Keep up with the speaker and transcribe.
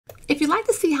If you'd like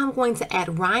to see how I'm going to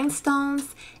add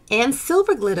rhinestones and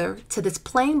silver glitter to this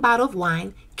plain bottle of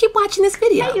wine, keep watching this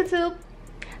video. Hey YouTube!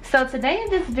 So today in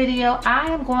this video, I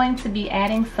am going to be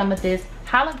adding some of this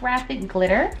holographic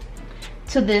glitter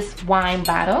to this wine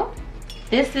bottle.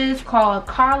 This is called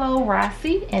Carlo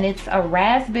Rossi and it's a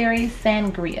raspberry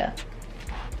sangria.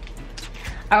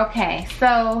 Okay,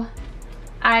 so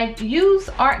I used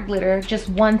art glitter just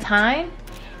one time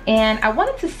and I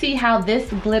wanted to see how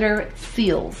this glitter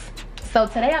seals. So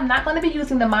today I'm not going to be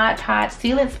using the Mod Podge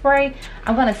sealant spray.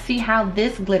 I'm going to see how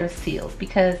this glitter seals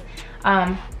because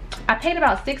I paid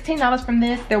about $16 from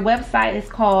this. Their website is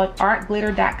called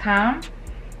artglitter.com.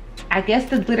 I guess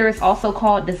the glitter is also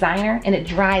called designer and it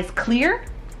dries clear.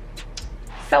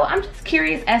 So I'm just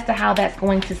curious as to how that's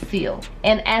going to seal.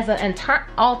 And as an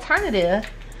alternative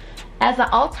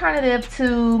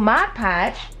to Mod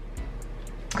Podge,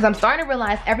 because I'm starting to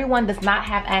realize everyone does not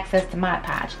have access to Mod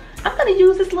Podge, I'm going to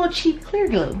use this little cheap clear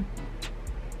glue.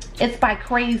 It's by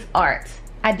CrazArt.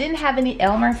 I didn't have any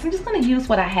Elmer, so I'm just going to use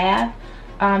what I have.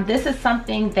 This is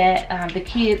something that the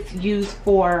kids use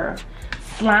for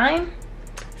slime.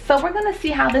 So we're going to see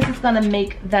how this is going to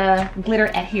make the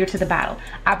glitter adhere to the bottle.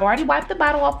 I've already wiped the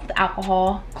bottle off with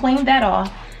alcohol, cleaned that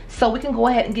off, so we can go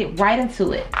ahead and get right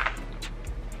into it.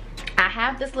 I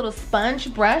have this little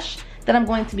sponge brush that I'm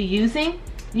going to be using.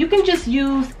 You can just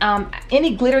use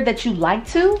any glitter that you like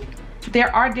to.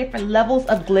 There are different levels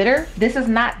of glitter. This is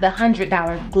not the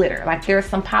 $100 glitter. Like there's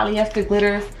some polyester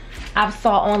glitters I've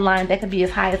saw online that could be as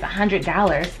high as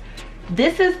 $100.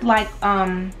 This is like,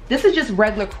 this is just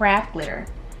regular craft glitter.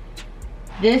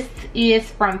 This is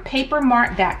from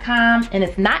papermart.com and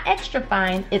it's not extra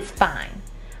fine, it's fine.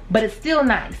 But it's still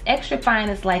nice. Extra fine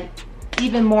is like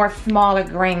even more smaller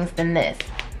grains than this.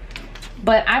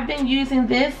 But I've been using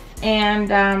this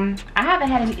and I haven't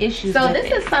had any issues with it. So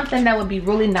this is something that would be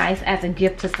really nice as a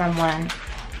gift to someone,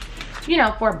 you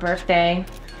know, for a birthday,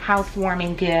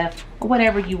 housewarming gift, or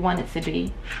whatever you want it to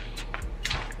be.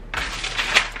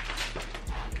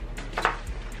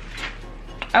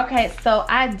 Okay, so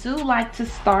I do like to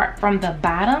start from the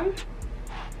bottom.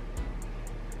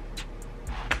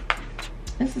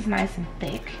 This is nice and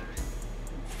thick.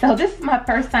 So this is my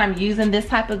first time using this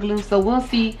type of glue, so we'll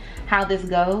see how this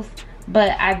goes.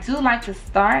 But I do like to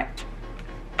start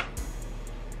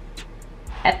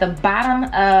at the bottom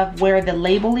of where the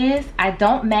label is. I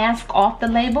don't mask off the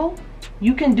label.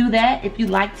 You can do that if you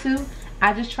like to.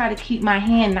 I just try to keep my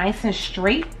hand nice and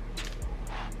straight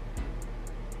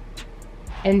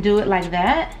and do it like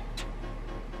that.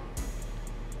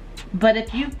 But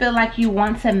if you feel like you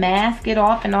want to mask it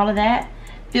off and all of that,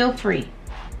 feel free.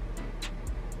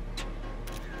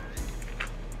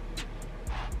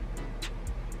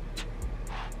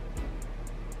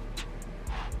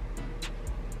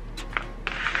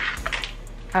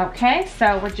 Okay,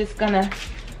 so we're just gonna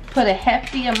put a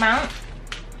hefty amount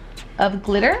of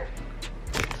glitter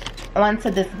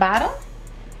onto this bottle.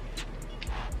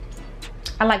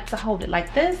 I like to hold it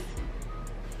like this.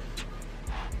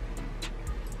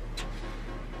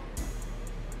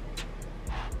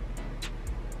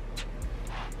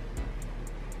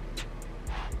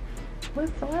 Why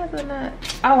is it not?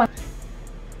 Oh,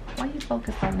 why you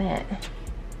focus on that?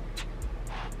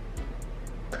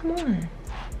 Come on.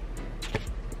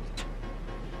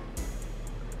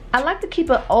 I like to keep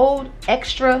an old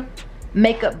extra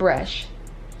makeup brush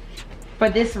for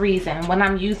this reason when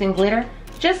I'm using glitter,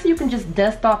 just so you can just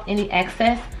dust off any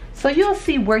excess, so you'll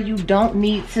see where you don't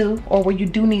need to or where you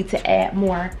do need to add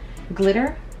more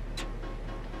glitter.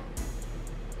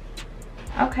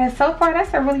 Okay, so far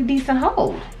that's a really decent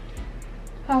hold.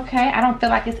 Okay, I don't feel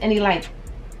like it's any like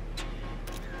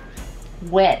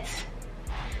wet.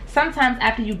 Sometimes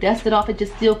after you dust it off, it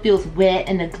just still feels wet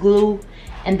and the glue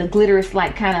and the glitter is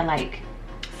like kind of like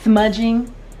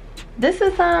smudging. This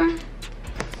is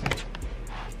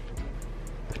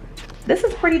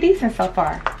pretty decent so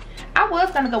far. I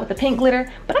was gonna go with the pink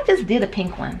glitter, but I just did a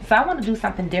pink one, so I want to do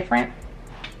something different.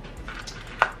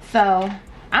 So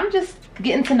I'm just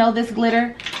getting to know this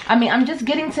glitter. I'm just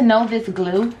getting to know this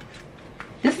glue.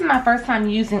 This is my first time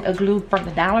using a glue from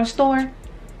the dollar store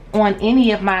on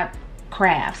any of my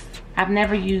crafts. I've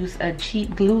never used a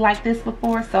cheap glue like this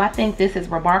before, so I think this is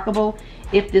remarkable.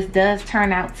 If this does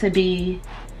turn out to be,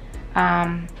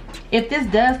 like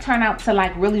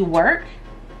really work,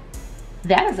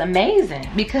 that is amazing,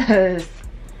 because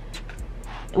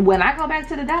when I go back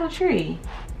to the Dollar Tree,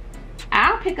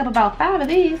 I'll pick up about 5 of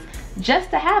these just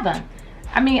to have them.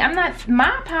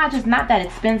 Mod Podge is not that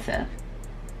expensive,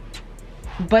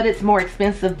 but it's more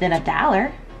expensive than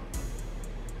 $1.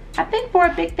 I think for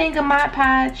a big thing of Mod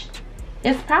Podge,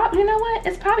 It's probably, you know what?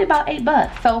 It's probably about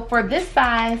 $8. So for this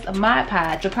size of Mod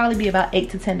Podge, it'll probably be about $8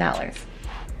 to $10.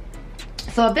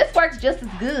 So if this works just as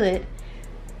good,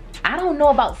 I don't know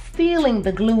about sealing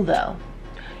the glue though.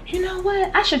 You know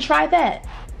what? I should try that.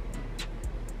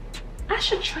 I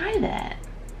should try that.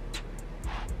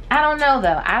 I don't know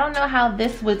though. I don't know how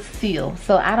this would seal.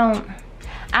 So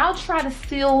I'll try to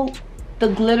seal the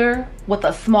glitter with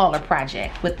a smaller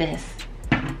project with this.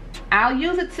 I'll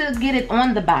use it to get it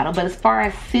on the bottle, but as far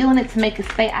as sealing it to make it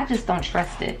stay, I just don't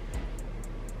trust it.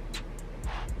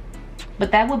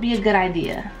 But that would be a good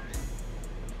idea.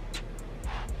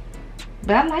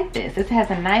 But I like this. It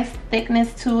has a nice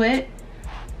thickness to it.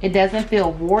 It doesn't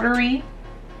feel watery.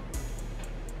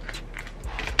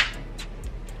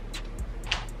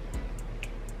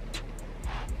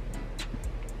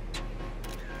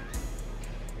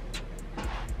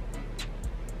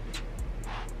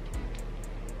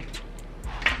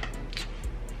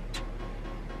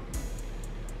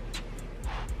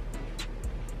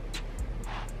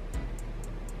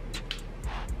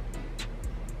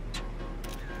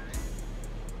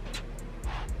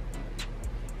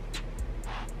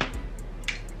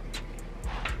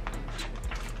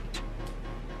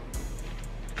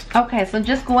 Okay, so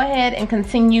just go ahead and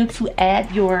continue to add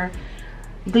your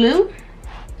glue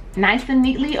nice and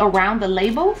neatly around the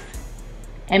labels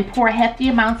and pour hefty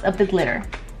amounts of the glitter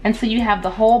until you have the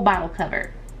whole bottle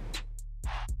covered.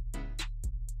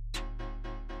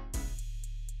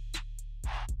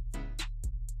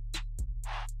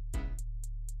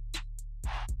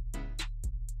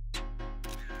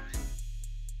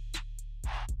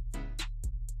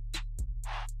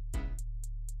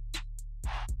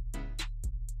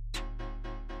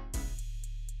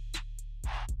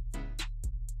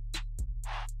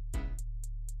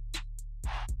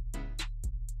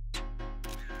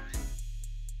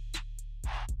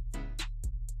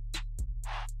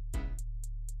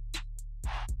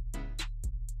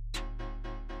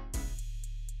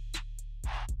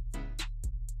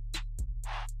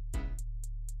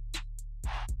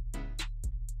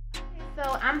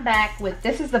 So I'm back with,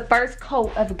 this is the first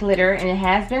coat of glitter and it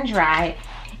has been dried.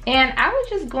 And I was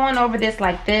just going over this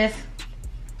like this.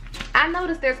 I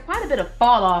noticed there's quite a bit of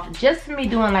fall off just from me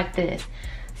doing like this.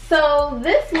 So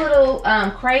this little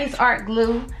CrazArt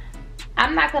glue,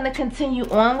 I'm not going to continue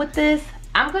on with this.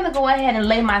 I'm going to go ahead and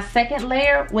lay my second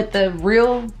layer with the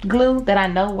real glue that I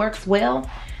know works well,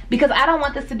 because I don't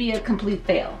want this to be a complete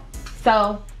fail.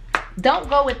 So don't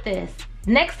go with this.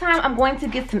 Next time I'm going to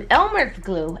get some Elmer's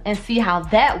glue and see how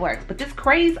that works. But this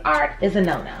CrazArt is a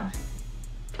no-no.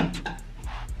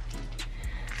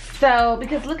 So,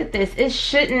 because look at this, it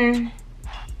shouldn't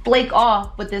flake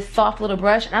off with this soft little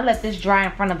brush. And I let this dry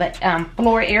in front of a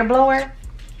floor air blower.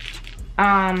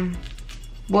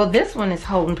 Well, this one is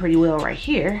holding pretty well right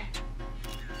here.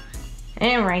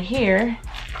 And right here.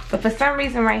 But for some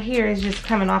reason right here is just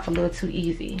coming off a little too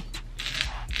easy.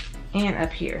 And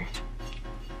up here.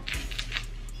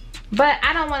 But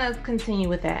I don't want to continue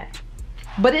with that.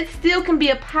 But it still can be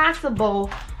a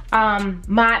possible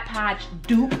Mod Podge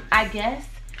dupe, I guess.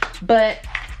 But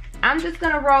I'm just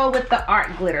going to roll with the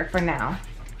art glitter for now.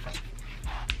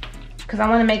 Because I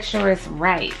want to make sure it's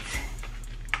right.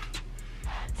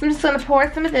 So I'm just going to pour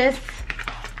some of this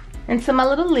into my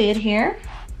little lid here.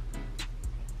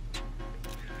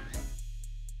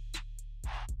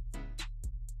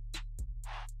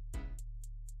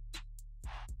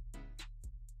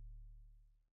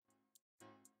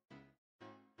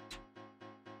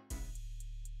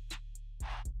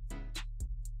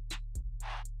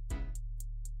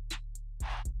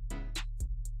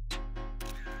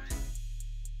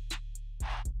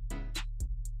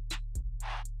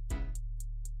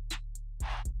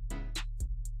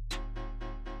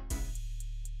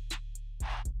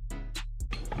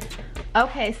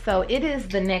 Okay, so it is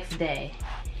the next day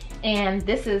and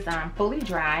this is fully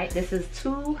dried. This is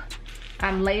 2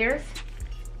 layers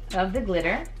of the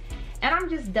glitter, and I'm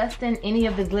just dusting any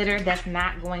of the glitter that's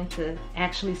not going to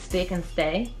actually stick and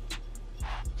stay,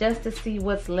 just to see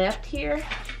what's left here.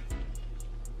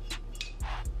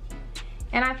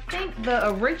 And I think the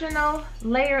original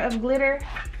layer of glitter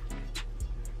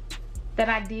that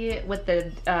I did with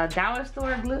the dollar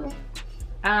store glue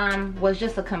was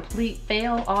just a complete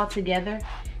fail altogether,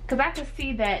 because I could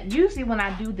see that usually when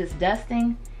I do this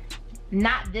dusting,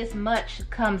 not this much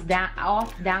comes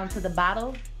down to the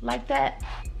bottle like that.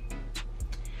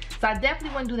 So I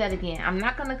definitely want to do that again. I'm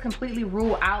not going to completely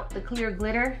rule out the clear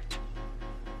glitter.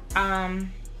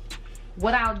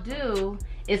 What I'll do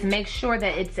is make sure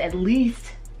that it's at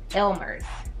least Elmer's.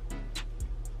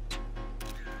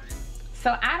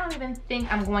 So I don't even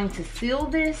think I'm going to seal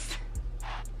this.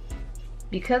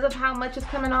 because of how much is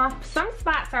coming off, some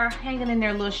spots are hanging in there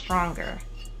a little stronger.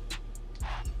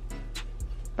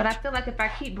 But I feel like if I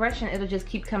keep brushing, it'll just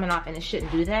keep coming off, and it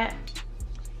shouldn't do that.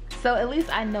 So at least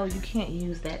I know you can't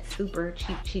use that super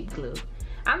cheap glue.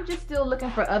 I'm just still looking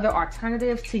for other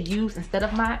alternatives to use instead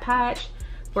of Mod Podge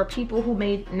for people who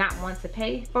may not want to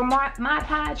pay for Mod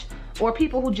Podge, or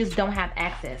people who just don't have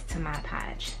access to Mod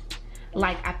Podge.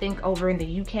 Like I think over in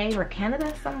the UK or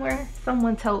Canada somewhere,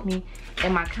 someone told me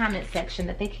in my comment section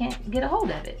that they can't get a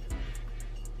hold of it.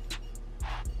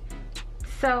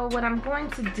 So what I'm going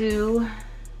to do,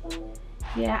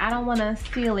 yeah, I don't want to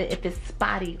seal it if it's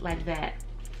spotty like that.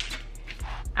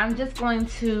 I'm just going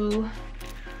to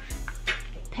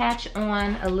patch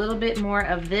on a little bit more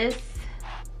of this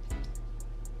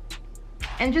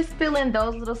and just fill in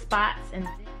those little spots. And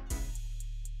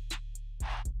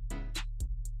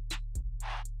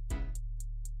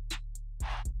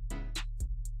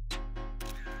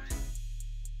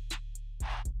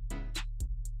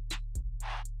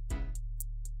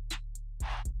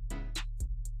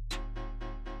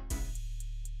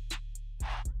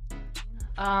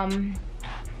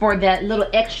for that little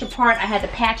extra part, I had to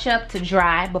patch up to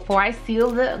dry before I seal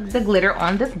the glitter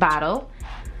on this bottle.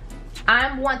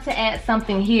 I want to add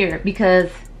something here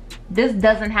because this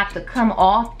doesn't have to come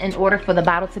off in order for the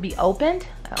bottle to be opened.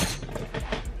 Oh.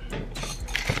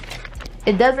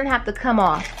 It doesn't have to come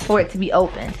off for it to be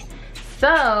opened.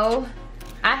 So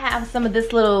I have some of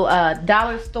this little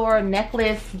dollar store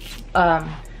necklace,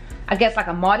 I guess like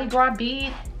a Mardi Gras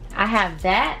bead. I have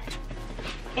that.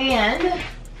 And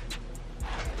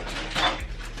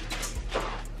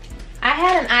I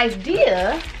had an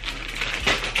idea.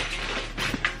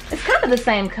 It's kind of the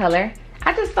same color.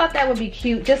 I just thought that would be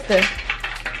cute just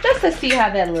to see how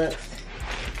that looks.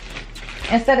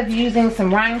 Instead of using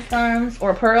some rhinestones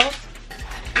or pearls.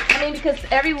 I mean, because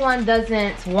everyone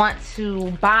doesn't want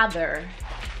to bother.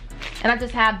 And I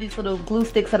just have these little glue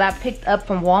sticks that I picked up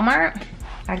from Walmart.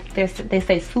 They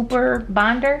say Super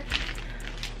Bonder.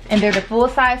 And they're the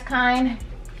full-size kind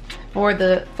for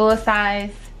the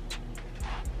full-size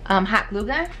hot glue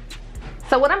gun.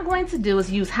 So what I'm going to do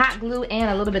is use hot glue and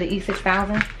a little bit of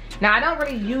E6000. Now I don't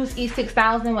really use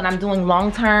E6000 when I'm doing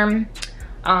long-term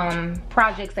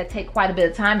projects that take quite a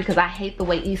bit of time because I hate the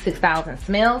way E6000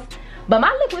 smells. But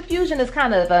my liquid fusion is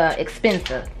kind of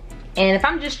expensive. And if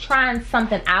I'm just trying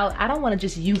something out, I don't want to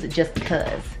just use it just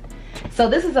because. So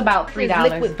this is about $3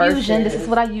 liquid fusion. This is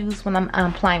what I use when I'm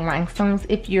applying rhinestones.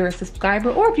 If you're a subscriber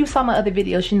or if you saw my other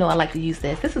videos, you know I like to use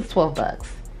this. This is 12 bucks.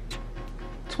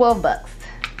 12 bucks.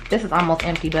 This is almost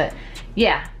empty, but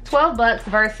yeah, 12 bucks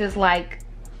versus like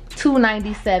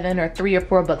 $2.97 or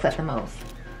 $3 or $4 bucks at the most.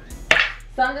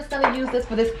 So I'm just gonna use this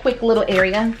for this quick little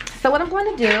area. So what I'm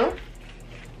going to do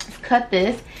is cut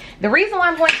this. The reason why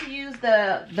I'm going to use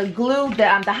the glue,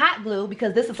 the hot glue,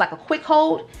 because this is like a quick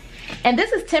hold. And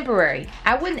this is temporary.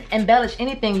 I wouldn't embellish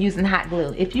anything using hot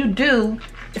glue. If you do,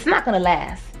 it's not gonna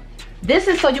last. This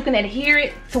is so you can adhere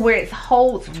it to where it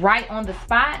holds right on the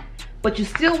spot, but you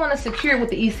still wanna secure it with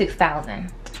the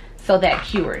E6000 so that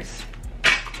cures.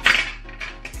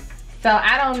 So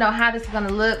I don't know how this is gonna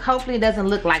look. Hopefully it doesn't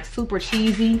look like super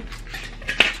cheesy.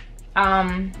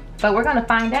 But we're gonna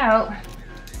find out.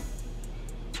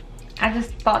 I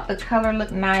just thought the color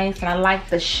looked nice and I like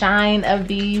the shine of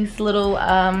these little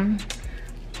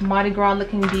Mardi Gras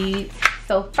looking beads.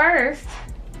 So first,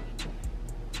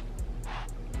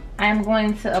 I'm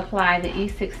going to apply the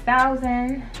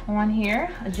E6000 on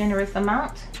here, a generous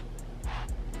amount.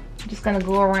 I'm just gonna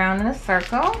go around in a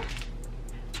circle.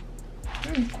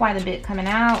 Quite a bit coming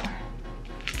out.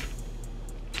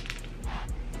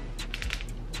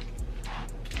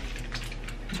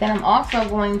 Then I'm also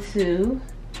going to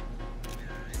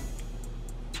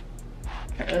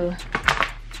I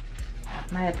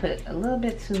might have put a little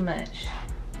bit too much.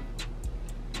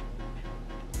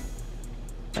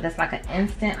 But it's like an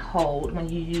instant hold when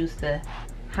you use the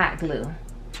hot glue.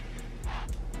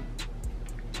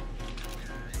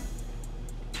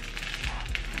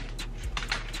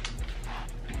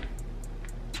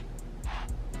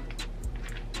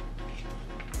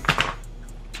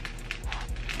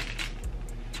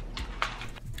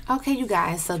 Okay, you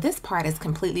guys, so this part is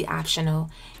completely optional.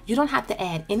 You don't have to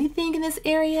add anything in this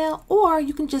area, or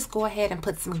you can just go ahead and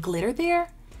put some glitter there.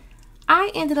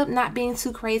 I ended up not being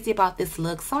too crazy about this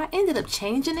look, so I ended up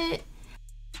changing it.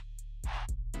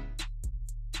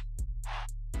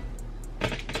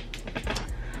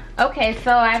 Okay,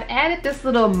 so I've added this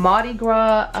little Mardi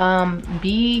Gras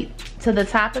bead to the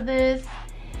top of this.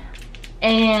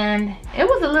 And it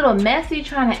was a little messy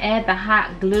trying to add the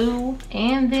hot glue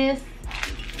and this.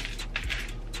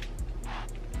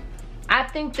 I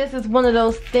think this is one of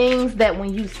those things that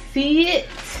when you see it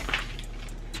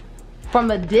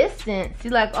from a distance,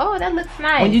 you're like, oh, that looks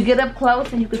nice. When you get up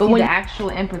close and you can see the actual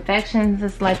imperfections,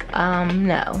 it's like,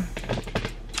 no.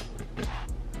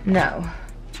 No.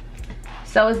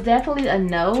 So it's definitely a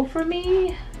no for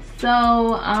me. So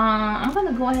I'm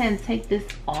gonna go ahead and take this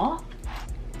off.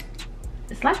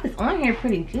 It's like it's on here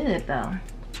pretty good though.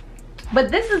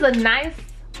 But this is a nice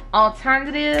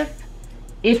alternative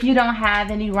if you don't have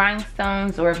any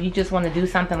rhinestones, or if you just want to do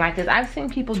something like this. I've seen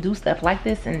people do stuff like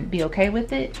this and be okay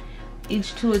with it.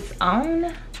 Each to its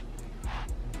own.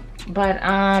 But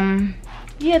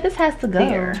yeah, this has to go.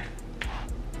 There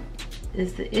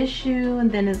is the issue,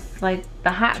 and then it's like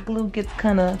the hot glue gets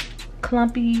kind of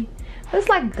clumpy. It's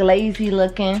like glazy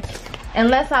looking.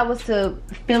 Unless I was to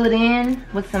fill it in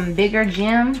with some bigger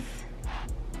gems,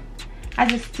 I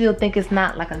just still think it's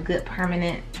not like a good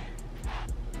permanent.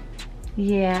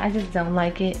 Yeah, I just don't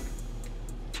like it.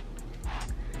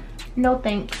 No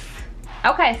thanks.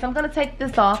 Okay, so I'm gonna take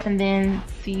this off and then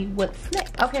see what's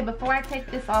next. Okay, before I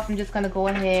take this off, I'm just gonna go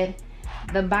ahead.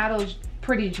 The bottle's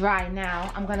pretty dry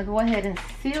now. I'm gonna go ahead and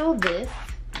seal this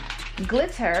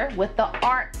glitter with the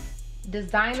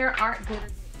designer art glitter.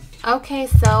 Okay,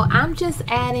 so I'm just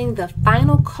adding the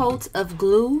final coat of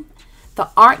glue, the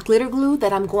art glitter glue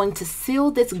that I'm going to seal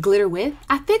this glitter with.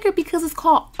 I figured because it's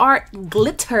called art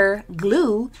glitter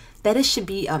glue that it should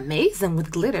be amazing with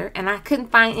glitter, and I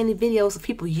couldn't find any videos of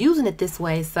people using it this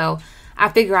way, so I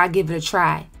figure I'll give it a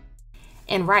try.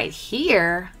 And right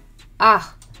here,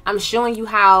 I'm showing you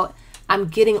how I'm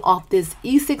getting off this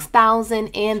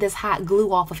E6000 and this hot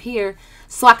glue off of here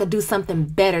so I could do something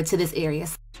better to this area.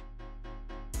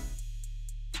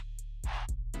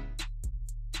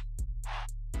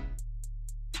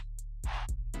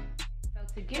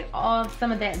 To get off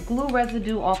some of that glue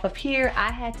residue off of here,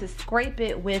 I had to scrape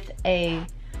it with a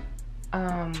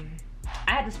I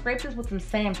had to scrape this with some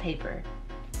sandpaper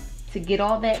to get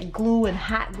all that glue and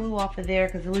hot glue off of there,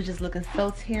 because it was just looking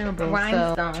so terrible.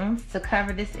 Rhinestones to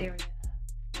cover this area.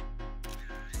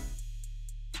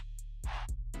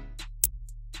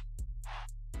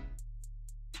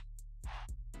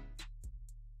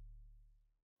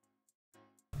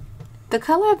 The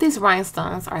color of these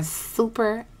rhinestones are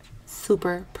super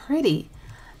pretty.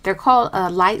 They're called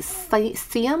light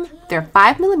siam. They're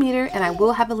 5mm, and I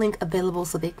will have a link available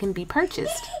so they can be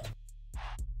purchased.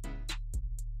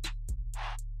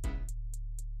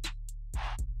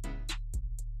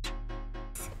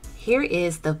 Here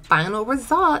is the final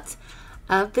result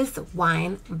of this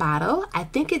wine bottle. I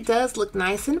think it does look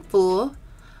nice and full.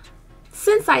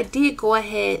 Since I did go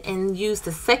ahead and use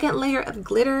the second layer of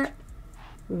glitter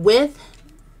with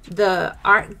the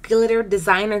art glitter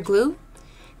designer glue,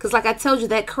 because like I told you,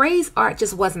 that CrazArt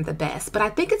just wasn't the best, but I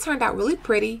think it turned out really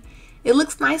pretty. It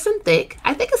looks nice and thick.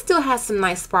 I think it still has some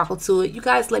nice sparkle to it. You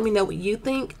guys let me know what you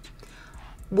think.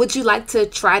 Would you like to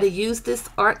try to use this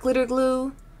art glitter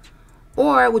glue,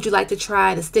 or would you like to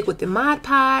try to stick with the Mod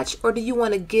Podge, or do you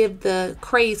want to give the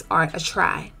CrazArt a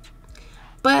try?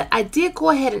 But I did go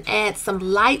ahead and add some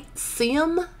light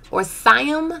siam or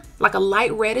cyan, like a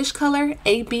light reddish color,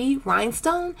 AB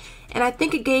rhinestone, and I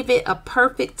think it gave it a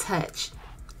perfect touch.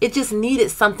 It just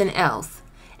needed something else,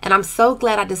 and I'm so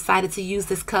glad I decided to use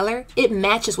this color. It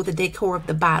matches with the decor of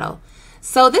the bottle.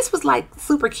 So this was like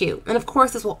super cute, and of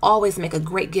course this will always make a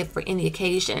great gift for any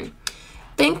occasion.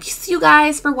 Thanks you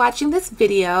guys for watching this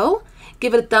video.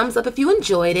 Give it a thumbs up if you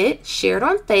enjoyed it, share it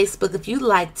on Facebook if you'd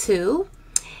like to,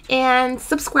 and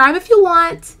subscribe if you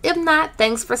want. If not,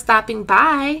 thanks for stopping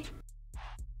by.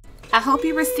 I hope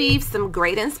you received some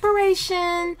great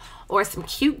inspiration or some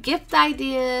cute gift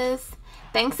ideas.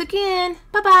 Thanks again.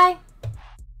 Bye-bye.